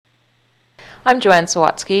I'm Joanne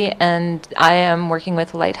Sawatsky, and I am working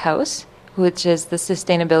with Lighthouse, which is the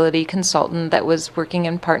sustainability consultant that was working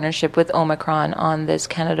in partnership with Omicron on this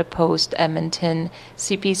Canada Post Edmonton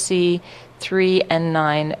CPC 3 and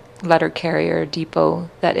 9 letter carrier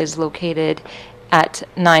depot that is located at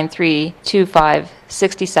 9325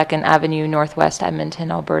 62nd Avenue, Northwest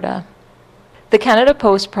Edmonton, Alberta. The Canada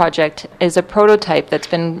Post project is a prototype that's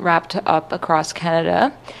been wrapped up across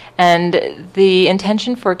Canada, and the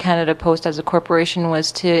intention for Canada Post as a corporation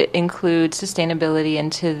was to include sustainability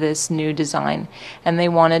into this new design, and they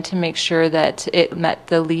wanted to make sure that it met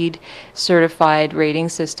the LEED certified rating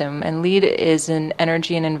system. And LEED is an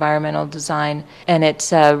energy and environmental design, and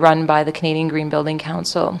it's run by the Canadian Green Building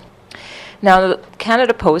Council. Now,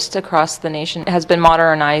 Canada Post across the nation has been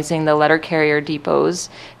modernizing the letter carrier depots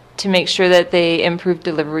to make sure that they improve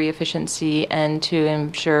delivery efficiency and to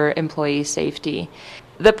ensure employee safety.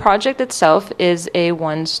 The project itself is a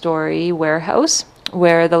one-story warehouse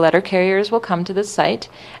where the letter carriers will come to the site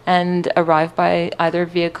and arrive by either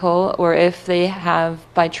vehicle or if they have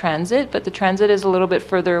by transit, but the transit is a little bit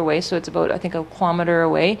further away, so it's about, I think, a kilometer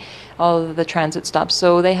away, all of the transit stops.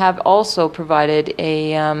 So they have also provided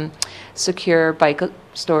a secure bike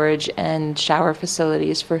storage and shower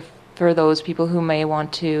facilities for those people who may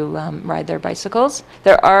want to ride their bicycles.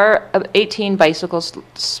 There are 18 bicycle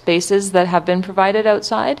spaces that have been provided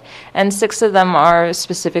outside, and 6 of them are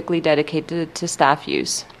specifically dedicated to staff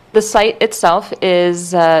use. The site itself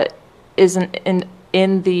is in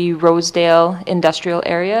the Rosedale industrial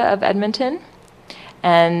area of Edmonton,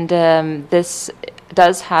 and this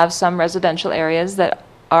does have some residential areas that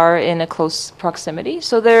are in a close proximity.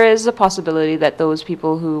 So there is a possibility that those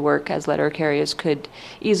people who work as letter carriers could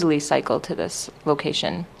easily cycle to this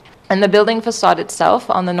location. And the building facade itself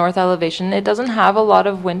on the north elevation, it doesn't have a lot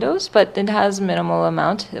of windows, but it has minimal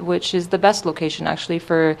amount, which is the best location actually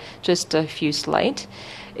for just a diffuse light.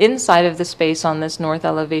 Inside of the space on this north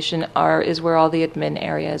elevation is where all the admin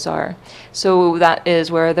areas are. So that is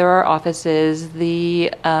where there are offices,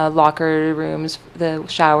 the locker rooms, the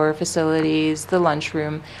shower facilities, the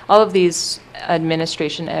lunchroom. All of these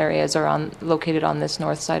administration areas are located on this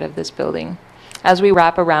north side of this building. As we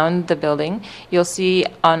wrap around the building, you'll see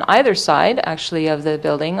on either side, actually, of the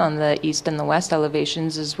building, on the east and the west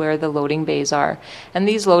elevations, is where the loading bays are. And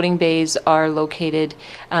these loading bays are located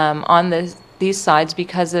on these sides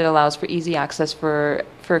because it allows for easy access, for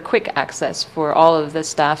quick access, for all of the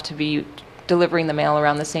staff to be delivering the mail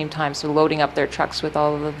around the same time. So loading up their trucks with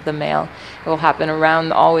all of the mail will happen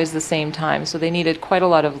around always the same time. So they needed quite a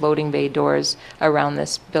lot of loading bay doors around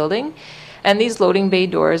this building. And these loading bay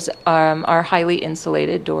doors are highly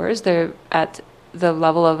insulated doors. They're at the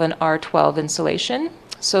level of an R12 insulation.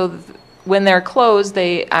 So when they're closed,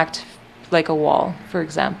 they act like a wall, for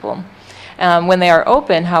example. When they are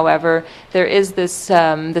open, however, there is this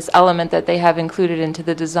element that they have included into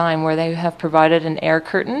the design where they have provided an air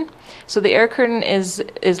curtain. So the air curtain is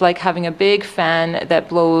like having a big fan that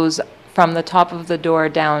blows from the top of the door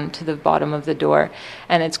down to the bottom of the door,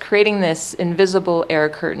 and it's creating this invisible air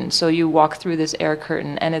curtain. So you walk through this air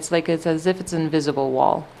curtain, and it's as if it's an invisible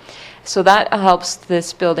wall. So that helps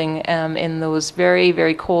this building in those very,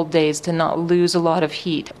 very cold days to not lose a lot of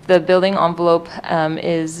heat. The building envelope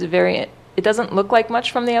it doesn't look like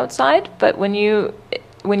much from the outside, but when you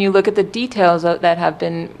look at the details that have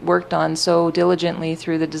been worked on so diligently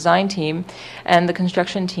through the design team and the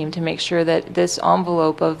construction team to make sure that this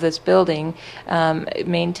envelope of this building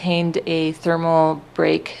maintained a thermal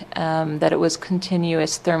break, that it was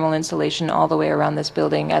continuous thermal insulation all the way around this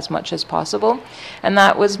building as much as possible. And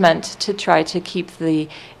that was meant to try to keep the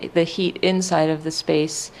heat inside of the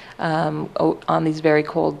space on these very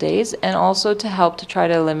cold days, and also to help to try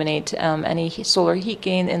to eliminate any solar heat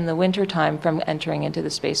gain in the wintertime from entering into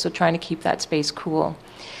the space, so trying to keep that space cool.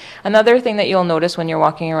 Another thing that you'll notice when you're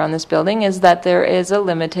walking around this building is that there is a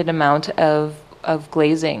limited amount of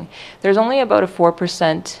glazing. There's only about a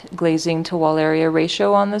 4% glazing to wall area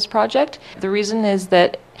ratio on this project. The reason is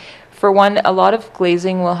that, for one, a lot of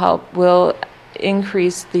glazing will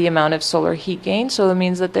increase the amount of solar heat gain, so it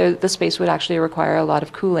means that the space would actually require a lot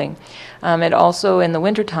of cooling. It also, in the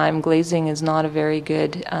wintertime, glazing is not a very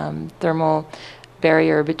good thermal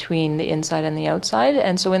barrier between the inside and the outside,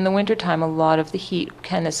 and so in the wintertime a lot of the heat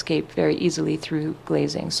can escape very easily through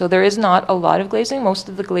glazing. So there is not a lot of glazing. Most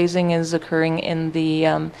of the glazing is occurring in the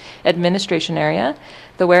administration area.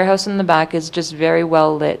 The warehouse in the back is just very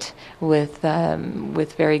well lit with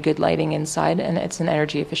very good lighting inside, and it's an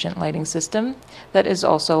energy efficient lighting system that is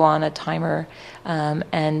also on a timer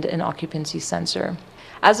and an occupancy sensor.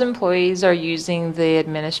 as employees are using the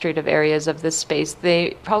administrative areas of this space,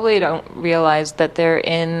 they probably don't realize that they're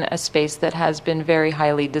in a space that has been very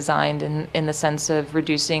highly designed in the sense of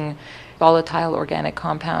reducing volatile organic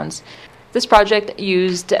compounds. This project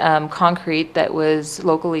used concrete that was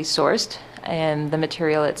locally sourced, and the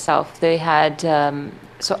material itself. They had,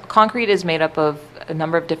 so concrete is made up of a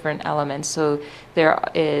number of different elements. So there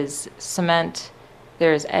is cement,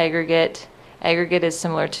 there's aggregate. Aggregate is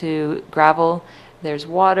similar to gravel. There's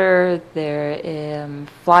water,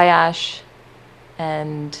 fly ash,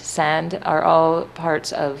 and sand are all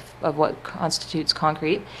parts of what constitutes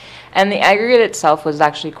concrete. And the aggregate itself was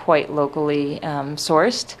actually quite locally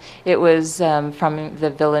sourced. It was from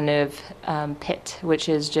the Villeneuve pit, which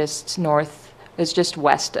is just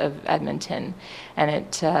west of Edmonton, and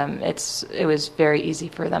it was very easy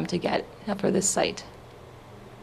for them to get for this site.